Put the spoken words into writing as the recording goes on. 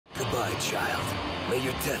child. May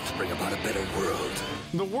your death bring about a better world.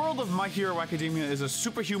 The world of My Hero Academia is a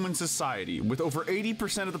superhuman society, with over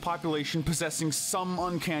 80% of the population possessing some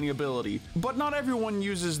uncanny ability. But not everyone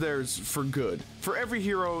uses theirs for good. For every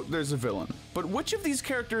hero, there's a villain. But which of these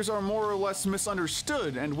characters are more or less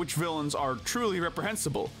misunderstood, and which villains are truly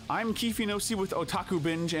reprehensible? I'm Kifinosi with Otaku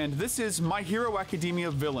Binge, and this is My Hero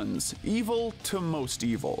Academia Villains, evil to most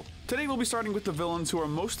evil. Today we'll be starting with the villains who are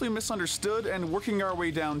mostly misunderstood and working our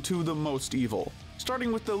way down to the most evil.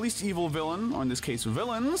 Starting with the least evil villain, or in this case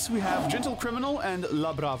villains, we have Gentle Criminal and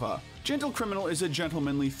La Brava. Gentle Criminal is a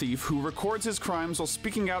gentlemanly thief who records his crimes while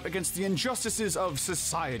speaking out against the injustices of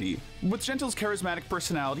society. With Gentle's charismatic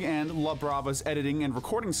personality and La Brava's editing and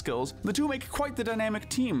recording skills, the two make quite the dynamic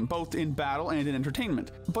team, both in battle and in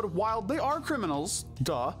entertainment. But while they are criminals,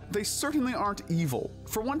 they certainly aren't evil.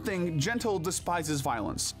 For one thing, Gentle despises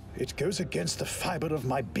violence. It goes against the fiber of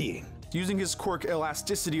my being. Using his quirk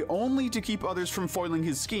Elasticity only to keep others from foiling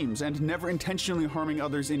his schemes and never intentionally harming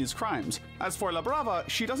others in his crimes. As for La Brava,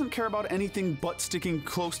 she doesn't care about anything but sticking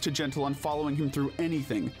close to Gentle and following him through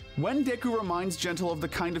anything. When Deku reminds Gentle of the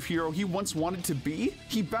kind of hero he once wanted to be,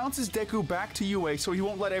 he bounces Deku back to UA so he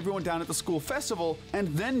won't let everyone down at the school festival, and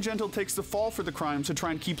then Gentle takes the fall for the crime to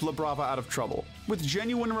try and keep La Brava out of trouble. With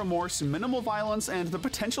genuine remorse, minimal violence, and the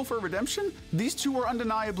potential for redemption, these two are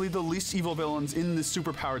undeniably the least evil villains in this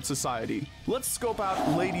superpowered society. Let's scope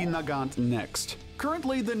out Lady Nagant next.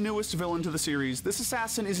 Currently the newest villain to the series, this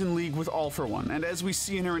assassin is in league with All For One, and as we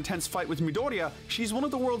see in her intense fight with Midoriya, she's one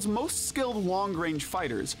of the world's most skilled long-range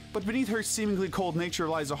fighters. But beneath her seemingly cold nature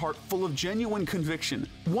lies a heart full of genuine conviction.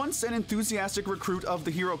 Once an enthusiastic recruit of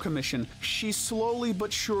the Hero Commission, she slowly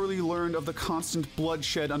but surely learned of the constant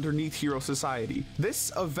bloodshed underneath Hero Society.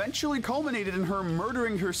 This eventually culminated in her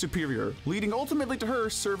murdering her superior, leading ultimately to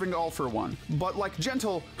her serving All For One. But like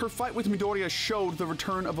Gentle, her fight with Midoriya showed the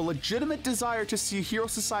return of a legitimate desire to see Hero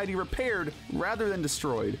Society repaired rather than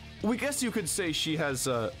destroyed. We guess you could say she has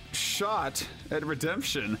a shot at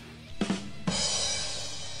redemption.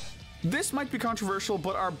 This might be controversial,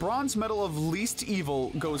 but our bronze medal of least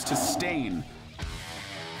evil goes to Stain.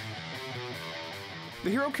 The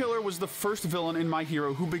Hero Killer was the first villain in My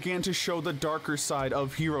Hero who began to show the darker side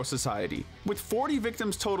of Hero Society. With 40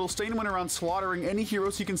 victims total, Stain went around slaughtering any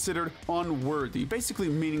heroes he considered unworthy, basically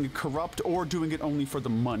meaning corrupt or doing it only for the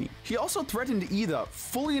money. He also threatened Ida,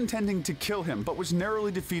 fully intending to kill him, but was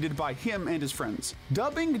narrowly defeated by him and his friends.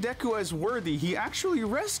 Dubbing Deku as worthy, he actually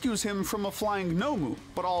rescues him from a flying Nomu,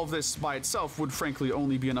 but all of this by itself would frankly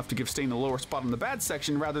only be enough to give Stain a lower spot in the bad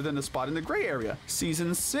section rather than a spot in the gray area.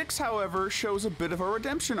 Season 6, however, shows a bit of a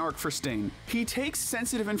redemption arc for Stain. He takes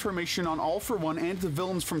sensitive information on All For One and the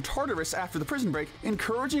villains from Tartarus after the prison break,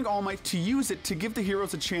 encouraging All Might to use it to give the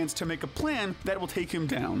heroes a chance to make a plan that will take him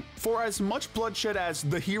down. For as much bloodshed as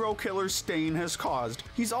the Hero Killer Stain has caused,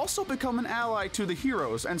 he's also become an ally to the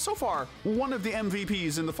heroes, and so far, one of the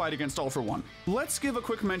MVPs in the fight against All For One. Let's give a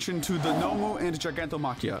quick mention to the Nomu and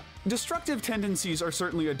Gigantomachia. Destructive tendencies are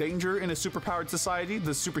certainly a danger in a superpowered society.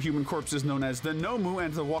 The superhuman corpses known as the Nomu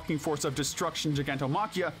and the walking force of destruction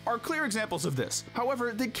Gigantomachia are clear examples of this.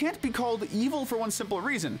 However, they can't be called evil for one simple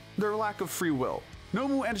reason: their lack of free will.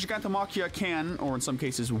 Nomu and Gigantomachia can, or in some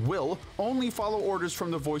cases will, only follow orders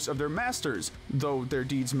from the voice of their masters. Though their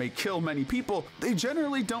deeds may kill many people, they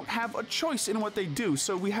generally don't have a choice in what they do,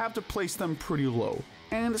 so we have to place them pretty low.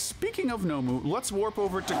 And speaking of Nomu, let's warp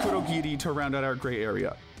over to Kurogiri to round out our gray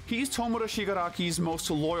area. He's Tomura Shigaraki's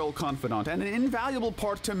most loyal confidant and an invaluable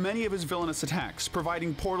part to many of his villainous attacks,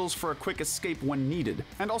 providing portals for a quick escape when needed,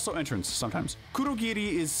 and also entrance sometimes.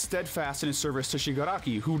 Kurogiri is steadfast in his service to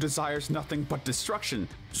Shigaraki, who desires nothing but destruction.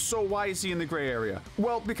 So why is he in the gray area?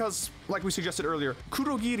 Well, because, like we suggested earlier,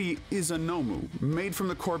 Kurogiri is a Nomu, made from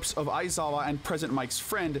the corpse of Aizawa and present Mike's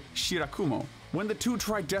friend, Shirakumo. When the two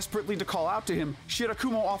try desperately to call out to him,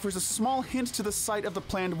 Shirakumo offers a small hint to the site of the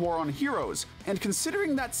planned war on heroes, and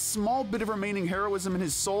considering that small bit of remaining heroism in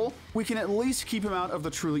his soul, we can at least keep him out of the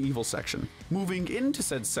truly evil section. Moving into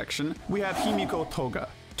said section, we have Himiko Toga.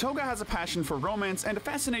 Toga has a passion for romance and a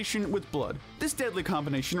fascination with blood. This deadly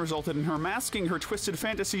combination resulted in her masking her twisted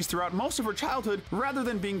fantasies throughout most of her childhood rather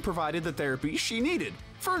than being provided the therapy she needed.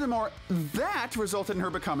 Furthermore, that resulted in her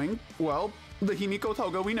becoming, well, the Himiko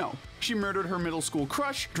Toga we know. She murdered her middle school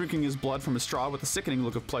crush, drinking his blood from a straw with a sickening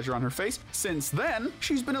look of pleasure on her face. Since then,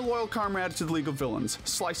 she's been a loyal comrade to the League of Villains,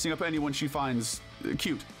 slicing up anyone she finds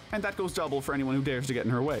cute. And that goes double for anyone who dares to get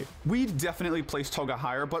in her way. We'd definitely place Toga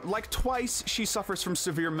higher, but like twice, she suffers from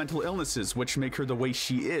severe mental illnesses, which make her the way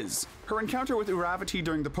she is. Her encounter with Uravati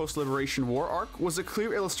during the post-Liberation War arc was a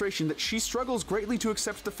clear illustration that she struggles greatly to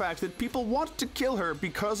accept the fact that people want to kill her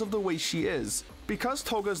because of the way she is. Because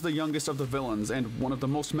Toga's the youngest of the villains and one of the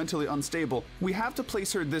most mentally unstable, we have to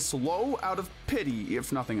place her this low out of pity,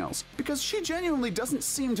 if nothing else, because she genuinely doesn't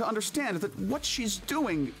seem to understand that what she's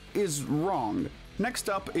doing is wrong. Next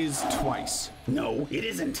up is Twice. No, it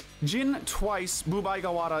isn't. Jin Twice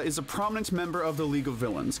Bubaigawara is a prominent member of the League of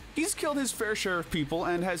Villains. He's killed his fair share of people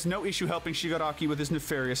and has no issue helping Shigaraki with his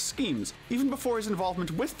nefarious schemes. Even before his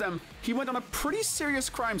involvement with them, he went on a pretty serious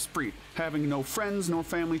crime spree. Having no friends nor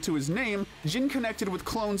family to his name, Jin connected with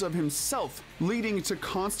clones of himself, leading to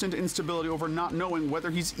constant instability over not knowing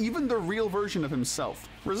whether he's even the real version of himself.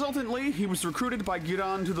 Resultantly, he was recruited by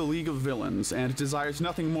Giran to the League of Villains and desires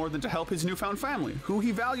nothing more than to help his newfound family, who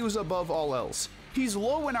he values above all else. He's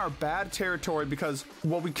low in our bad territory because,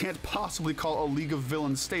 well, we can't possibly call a League of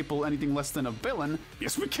Villains staple anything less than a villain.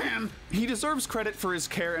 Yes, we can. He deserves credit for his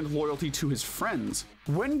care and loyalty to his friends.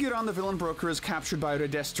 When Giran the villain broker is captured by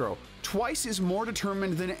Redestro, Twice is more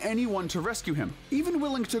determined than anyone to rescue him, even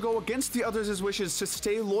willing to go against the others' wishes to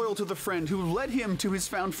stay loyal to the friend who led him to his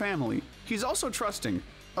found family. He's also trusting.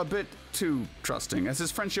 A bit too trusting, as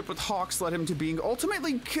his friendship with Hawks led him to being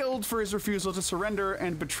ultimately killed for his refusal to surrender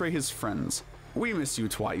and betray his friends. We miss you,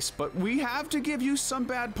 Twice, but we have to give you some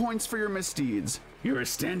bad points for your misdeeds. You're a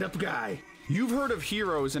stand-up guy. You've heard of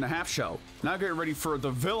heroes in a half shell. Now get ready for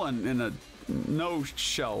the villain in a no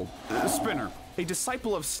shell. Spinner. A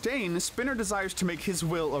disciple of Stain, Spinner desires to make his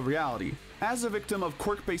will a reality. As a victim of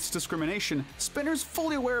quirk-based discrimination, Spinner's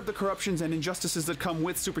fully aware of the corruptions and injustices that come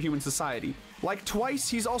with superhuman society. Like Twice,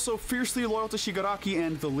 he's also fiercely loyal to Shigaraki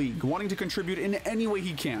and the League, wanting to contribute in any way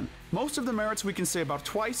he can. Most of the merits we can say about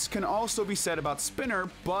Twice can also be said about Spinner,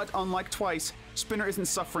 but unlike Twice, Spinner isn't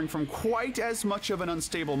suffering from quite as much of an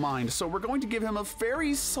unstable mind, so we're going to give him a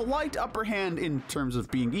very slight upper hand in terms of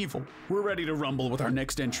being evil. We're ready to rumble with our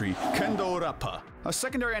next entry, Kendo Rappa. A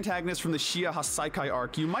secondary antagonist from the Shia Hasaikai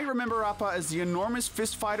arc, you might remember Rappa as the enormous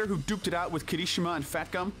fist fighter who duked it out with Kirishima and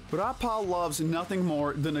Fat Gum. Rappa loves nothing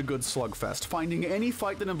more than a good slugfest, finding any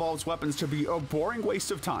fight that involves weapons to be a boring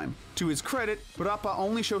waste of time. To his credit, Rappa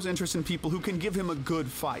only shows interest in people who can give him a good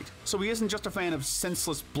fight, so he isn't just a fan of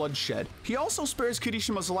senseless bloodshed. He also spares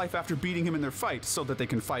Kirishima's life after beating him in their fight, so that they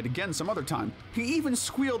can fight again some other time. He even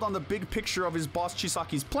squealed on the big picture of his boss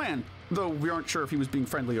Chisaki's plan, though we aren't sure if he was being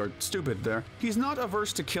friendly or stupid there. He's not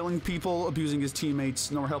averse to killing people, abusing his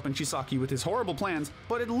teammates, nor helping Chisaki with his horrible plans,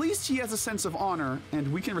 but at least he has a sense of honor,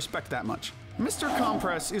 and we can respect that much. Mr.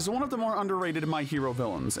 Compress is one of the more underrated My Hero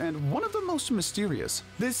villains, and one of the most mysterious.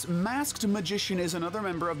 This masked magician is another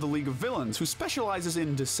member of the League of Villains who specializes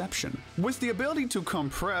in deception. With the ability to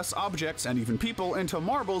compress objects and even people into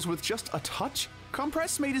marbles with just a touch,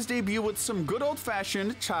 Compress made his debut with some good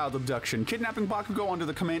old-fashioned child abduction, kidnapping Bakugo under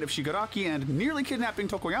the command of Shigaraki and nearly kidnapping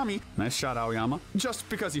Tokoyami, nice shot Aoyama, just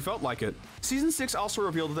because he felt like it. Season 6 also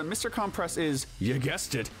revealed that Mr. Compress is, you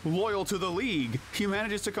guessed it, loyal to the League. He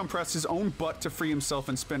manages to compress his own butt to free himself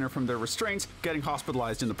and Spinner from their restraints, getting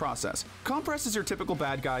hospitalized in the process. Compress is your typical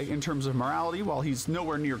bad guy in terms of morality. While he's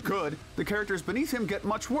nowhere near good, the characters beneath him get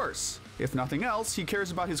much worse. If nothing else, he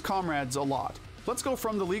cares about his comrades a lot. Let's go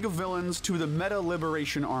from the League of Villains to the Meta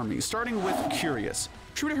Liberation Army, starting with Curious.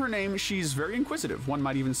 True to her name, she's very inquisitive. One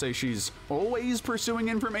might even say she's always pursuing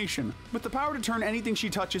information. With the power to turn anything she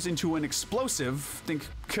touches into an explosive, think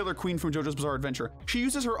Killer Queen from JoJo's Bizarre Adventure, she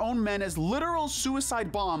uses her own men as literal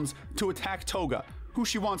suicide bombs to attack Toga, who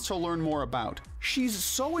she wants to learn more about. She's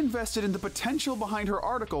so invested in the potential behind her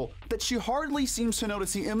article that she hardly seems to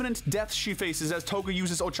notice the imminent death she faces as Toga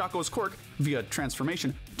uses Ochako's quirk, via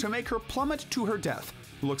transformation, to make her plummet to her death.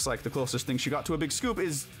 Looks like the closest thing she got to a big scoop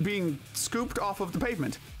is being scooped off of the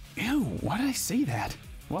pavement. Ew, why did I say that?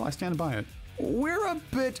 Well, I stand by it. We're a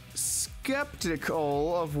bit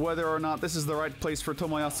skeptical of whether or not this is the right place for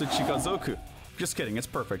Tomoyasu Chikazoku. Just kidding, it's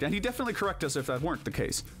perfect, and he'd definitely correct us if that weren't the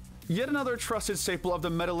case. Yet another trusted staple of the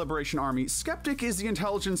Meta Liberation Army, Skeptic is the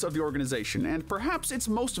intelligence of the organization, and perhaps its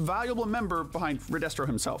most valuable member behind Redestro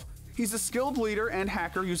himself. He's a skilled leader and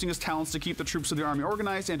hacker using his talents to keep the troops of the army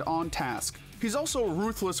organized and on task. He's also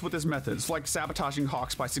ruthless with his methods, like sabotaging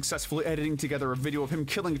Hawks by successfully editing together a video of him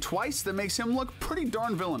killing Twice that makes him look pretty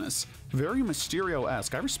darn villainous. Very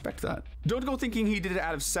Mysterio-esque, I respect that. Don't go thinking he did it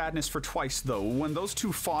out of sadness for Twice though. When those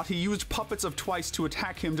two fought, he used puppets of Twice to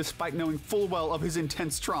attack him despite knowing full well of his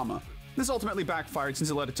intense trauma. This ultimately backfired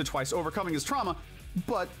since it led to Twice overcoming his trauma,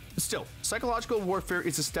 but still, psychological warfare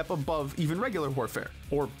is a step above even regular warfare.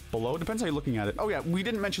 Or below, depends how you're looking at it. Oh yeah, we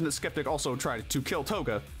didn't mention that Skeptic also tried to kill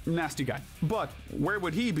Toga. Nasty guy. But where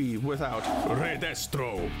would he be without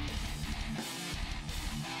Redestro?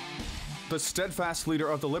 The steadfast leader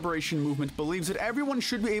of the liberation movement believes that everyone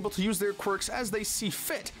should be able to use their quirks as they see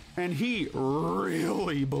fit, and he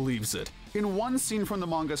really believes it. In one scene from the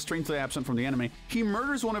manga, strangely absent from the anime, he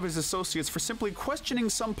murders one of his associates for simply questioning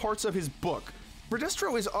some parts of his book.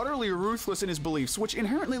 Redestro is utterly ruthless in his beliefs, which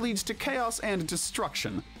inherently leads to chaos and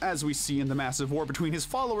destruction, as we see in the massive war between his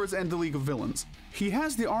followers and the League of Villains. He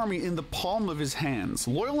has the army in the palm of his hands,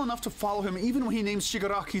 loyal enough to follow him even when he names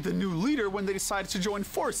Shigaraki the new leader when they decide to join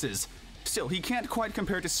forces. Still, he can't quite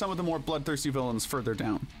compare to some of the more bloodthirsty villains further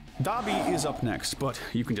down. Dabi is up next, but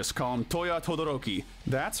you can just call him Toya Todoroki.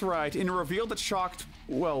 That's right, in a reveal that shocked,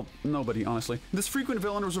 well, nobody, honestly. This frequent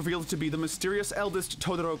villain was revealed to be the mysterious eldest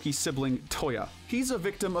Todoroki sibling, Toya. He's a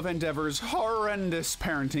victim of Endeavor's horrendous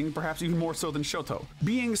parenting, perhaps even more so than Shoto.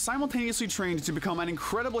 Being simultaneously trained to become an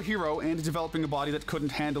incredible hero and developing a body that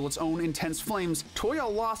couldn't handle its own intense flames,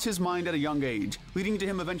 Toya lost his mind at a young age, leading to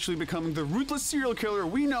him eventually becoming the ruthless serial killer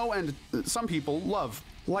we know and some people love.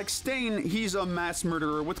 Like Stain, he's a mass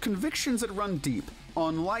murderer with convictions that run deep.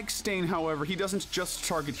 Unlike Stain, however, he doesn't just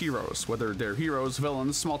target heroes. Whether they're heroes,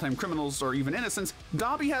 villains, small-time criminals, or even innocents,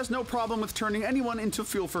 Dabi has no problem with turning anyone into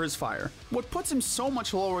fuel for his fire. What puts him so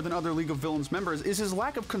much lower than other League of Villains members is his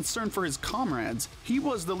lack of concern for his comrades. He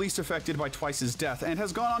was the least affected by Twice's death, and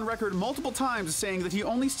has gone on record multiple times saying that he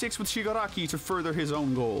only sticks with Shigaraki to further his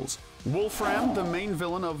own goals. Wolfram, the main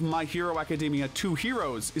villain of My Hero Academia 2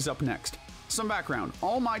 Heroes, is up next. Some background.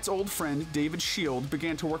 All Might's old friend, David Shield,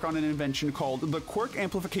 began to work on an invention called the Quirk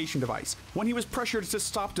Amplification Device. When he was pressured to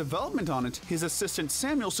stop development on it, his assistant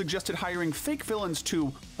Samuel suggested hiring fake villains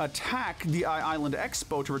to attack the I-Island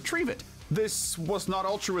Expo to retrieve it. This was not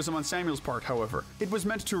altruism on Samuel's part, however. It was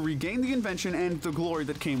meant to regain the invention and the glory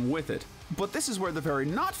that came with it. But this is where the very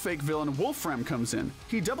not fake villain Wolfram comes in.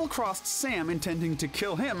 He double-crossed Sam, intending to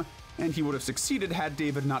kill him, and he would have succeeded had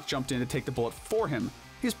David not jumped in to take the bullet for him.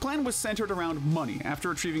 His plan was centered around money. After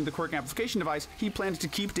retrieving the Quirk Amplification Device, he planned to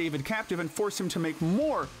keep David captive and force him to make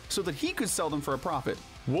more so that he could sell them for a profit.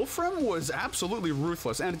 Wolfram was absolutely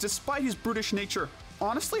ruthless, and despite his brutish nature,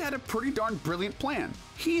 honestly had a pretty darn brilliant plan.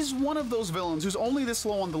 He's one of those villains who's only this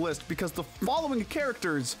low on the list because the following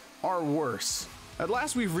characters are worse. At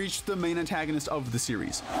last, we've reached the main antagonist of the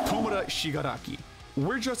series, Tomura Shigaraki.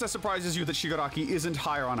 We're just as surprised as you that Shigaraki isn't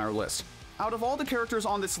higher on our list. Out of all the characters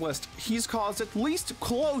on this list, he's caused at least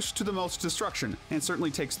close to the most destruction, and certainly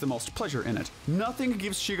takes the most pleasure in it. Nothing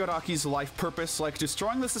gives Shigaraki's life purpose like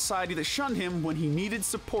destroying the society that shunned him when he needed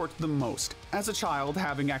support the most. As a child,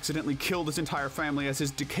 having accidentally killed his entire family as his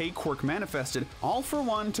decay quirk manifested, All For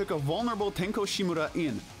One took a vulnerable Tenko Shimura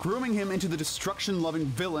in, grooming him into the destruction-loving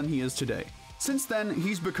villain he is today. Since then,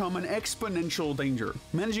 he's become an exponential danger,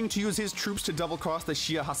 managing to use his troops to double-cross the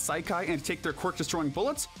Shia Hasaikai and take their quirk-destroying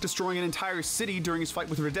bullets, destroying an entire city during his fight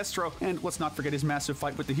with Redestro, and let's not forget his massive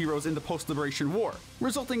fight with the heroes in the post-Liberation War,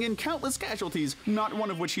 resulting in countless casualties, not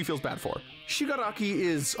one of which he feels bad for. Shigaraki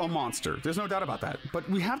is a monster, there's no doubt about that, but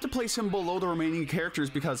we have to place him below the remaining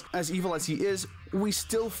characters because, as evil as he is, we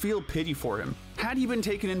still feel pity for him. Had he been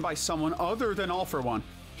taken in by someone other than All For One,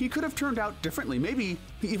 he could have turned out differently. Maybe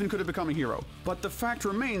he even could have become a hero. But the fact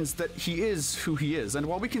remains that he is who he is, and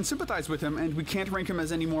while we can sympathize with him and we can't rank him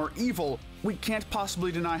as any more evil, we can't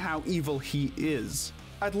possibly deny how evil he is.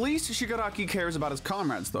 At least Shigaraki cares about his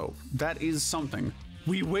comrades, though. That is something.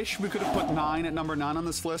 We wish we could have put 9 at number 9 on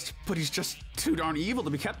this list, but he's just too darn evil to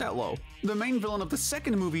be kept that low. The main villain of the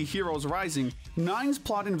second movie, Heroes Rising, 9's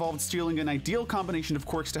plot involved stealing an ideal combination of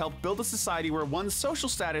quirks to help build a society where one's social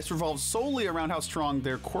status revolves solely around how strong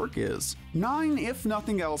their quirk is. 9, if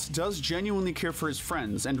nothing else, does genuinely care for his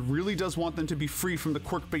friends and really does want them to be free from the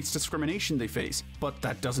quirk-based discrimination they face, but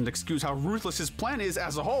that doesn't excuse how ruthless his plan is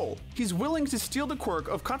as a whole. He's willing to steal the quirk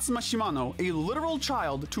of Katsuma Shimano, a literal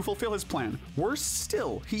child, to fulfill his plan. Worse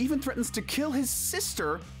still, he even threatens to kill his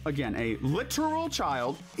sister, again a literal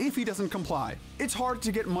child, if he doesn't comply. It's hard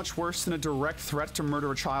to get much worse than a direct threat to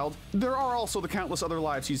murder a child. There are also the countless other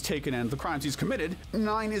lives he's taken and the crimes he's committed.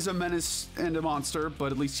 9 is a menace and a monster,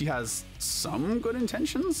 but at least he has some good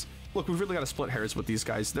intentions. Look, we've really got to split hairs with these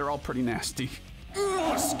guys. They're all pretty nasty.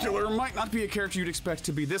 Muscular might not be a character you'd expect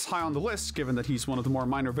to be this high on the list, given that he's one of the more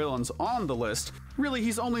minor villains on the list. Really,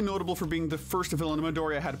 he's only notable for being the first villain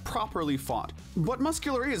Midoriya had properly fought. But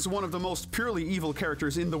Muscular is one of the most purely evil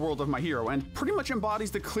characters in the world of My Hero, and pretty much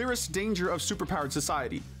embodies the clearest danger of superpowered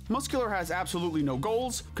society. Muscular has absolutely no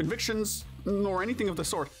goals, convictions, nor anything of the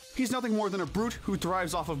sort. He's nothing more than a brute who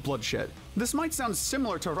thrives off of bloodshed. This might sound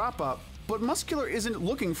similar to Rappa, but Muscular isn't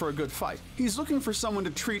looking for a good fight. He's looking for someone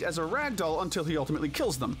to treat as a ragdoll until he ultimately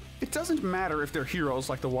kills them. It doesn't matter if they're heroes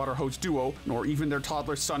like the Water Hose duo, nor even their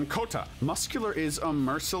toddler son Kota. Muscular is a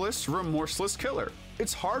merciless, remorseless killer.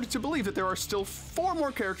 It's hard to believe that there are still 4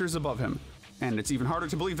 more characters above him. And it's even harder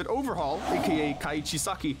to believe that Overhaul, aka Kai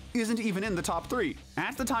Chisaki, isn't even in the top 3.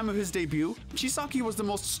 At the time of his debut, Chisaki was the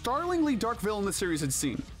most startlingly dark villain the series had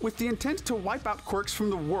seen. With the intent to wipe out quirks from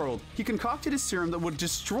the world, he concocted a serum that would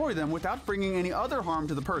destroy them without bringing any other harm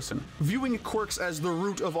to the person, viewing quirks as the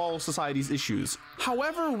root of all society's issues.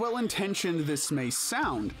 However well-intentioned this may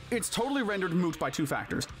sound, it's totally rendered moot by 2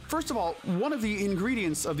 factors. First of all, one of the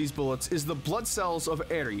ingredients of these bullets is the blood cells of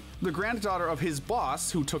Eri, the granddaughter of his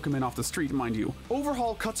boss, who took him in off the street, mind you.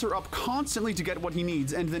 Overhaul cuts her up constantly to get what he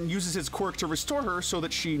needs and then uses his quirk to restore her so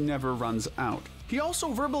that she never runs out. He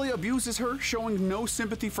also verbally abuses her, showing no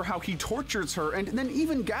sympathy for how he tortures her, and then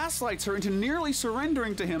even gaslights her into nearly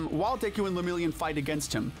surrendering to him while Deku and Lemillion fight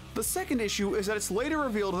against him. The second issue is that it's later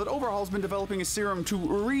revealed that Overhaul's been developing a serum to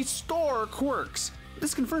restore quirks.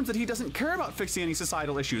 This confirms that he doesn't care about fixing any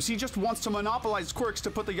societal issues, he just wants to monopolize quirks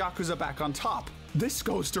to put the Yakuza back on top. This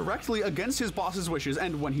goes directly against his boss's wishes,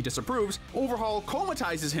 and when he disapproves, Overhaul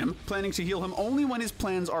comatizes him, planning to heal him only when his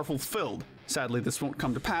plans are fulfilled. Sadly, this won't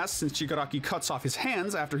come to pass since Shigaraki cuts off his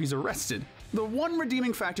hands after he's arrested. The one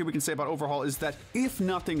redeeming factor we can say about Overhaul is that, if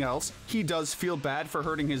nothing else, he does feel bad for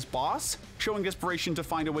hurting his boss, showing desperation to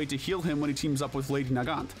find a way to heal him when he teams up with Lady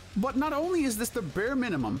Nagant. But not only is this the bare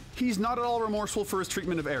minimum, he's not at all remorseful for his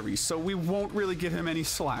treatment of Ares, so we won't really give him any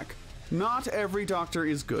slack. Not every doctor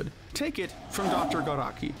is good. Take it from Dr.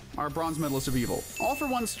 Garaki, our bronze medalist of evil. All for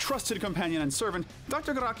One's trusted companion and servant,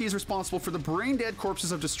 Dr. Garaki is responsible for the brain-dead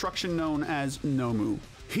corpses of destruction known as Nomu.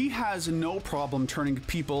 He has no problem turning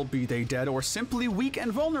people, be they dead or simply weak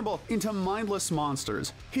and vulnerable, into mindless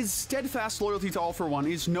monsters. His steadfast loyalty to All for One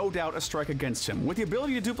is no doubt a strike against him. With the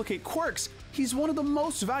ability to duplicate quirks, he's one of the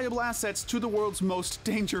most valuable assets to the world's most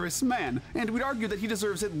dangerous man, and we'd argue that he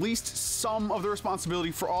deserves at least some of the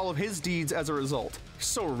responsibility for all of his deeds as a result.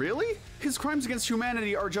 So really? His crimes against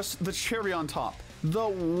humanity are just the cherry on top. The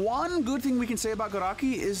one good thing we can say about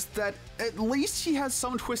Garaki is that at least he has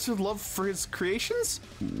some twisted love for his creations?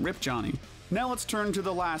 Rip Johnny. Now let's turn to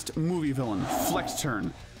the last movie villain,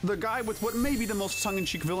 Flexturn. The guy with what may be the most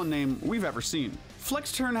tongue-in-cheek villain name we've ever seen.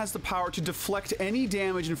 Flexturn has the power to deflect any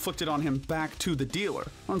damage inflicted on him back to the dealer.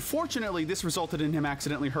 Unfortunately, this resulted in him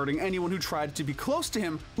accidentally hurting anyone who tried to be close to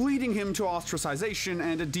him, leading him to ostracization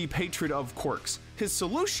and a deep hatred of quirks. His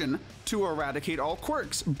solution? To eradicate all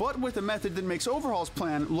quirks, but with a method that makes Overhaul's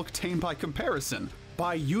plan look tame by comparison.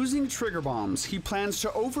 By using trigger bombs, he plans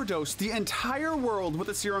to overdose the entire world with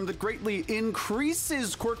a serum that greatly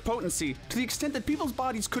increases quirk potency to the extent that people's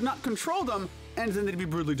bodies could not control them, and then they'd be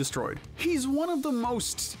brutally destroyed. He's one of the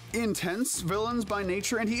most intense villains by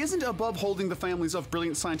nature, and he isn't above holding the families of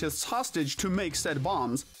brilliant scientists hostage to make said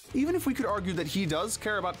bombs. Even if we could argue that he does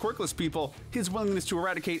care about quirkless people, his willingness to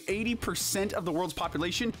eradicate 80% of the world's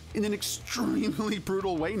population in an extremely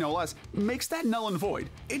brutal way, no less, makes that null and void.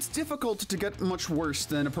 It's difficult to get much worse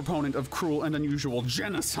than a proponent of cruel and unusual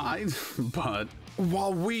genocide, but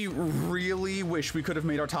while we really wish we could have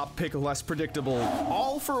made our top pick less predictable,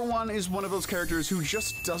 All for One is one of those characters who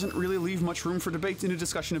just doesn't really leave much room for debate in a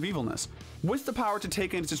discussion of evilness. With the power to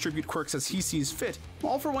take and distribute quirks as he sees fit,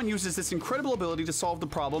 All for One uses this incredible ability to solve the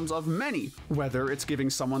problems of many, whether it's giving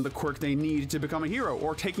someone the quirk they need to become a hero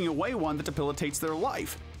or taking away one that debilitates their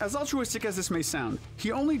life. As altruistic as this may sound,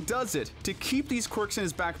 he only does it to keep these quirks in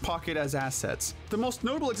his back pocket as assets. The most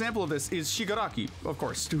notable example of this is Shigaraki, of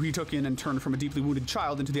course, who he took in and turned from a deeply wounded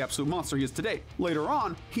child into the absolute monster he is today. Later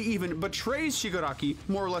on, he even betrays Shigaraki,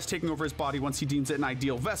 more or less taking over his body once he deems it an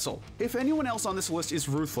ideal vessel. If anyone else on this list is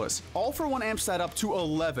ruthless, All for One amps that up to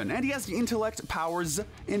 11, and he has the intellect, powers,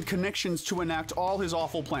 and connections to enact all his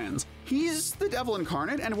awful plans. He's the devil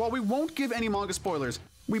incarnate, and while we won't give any manga spoilers,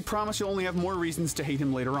 we promise you'll only have more reasons to hate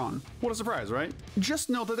him later on. What a surprise, right? Just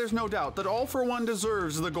know that there's no doubt that All for One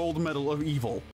deserves the gold medal of evil.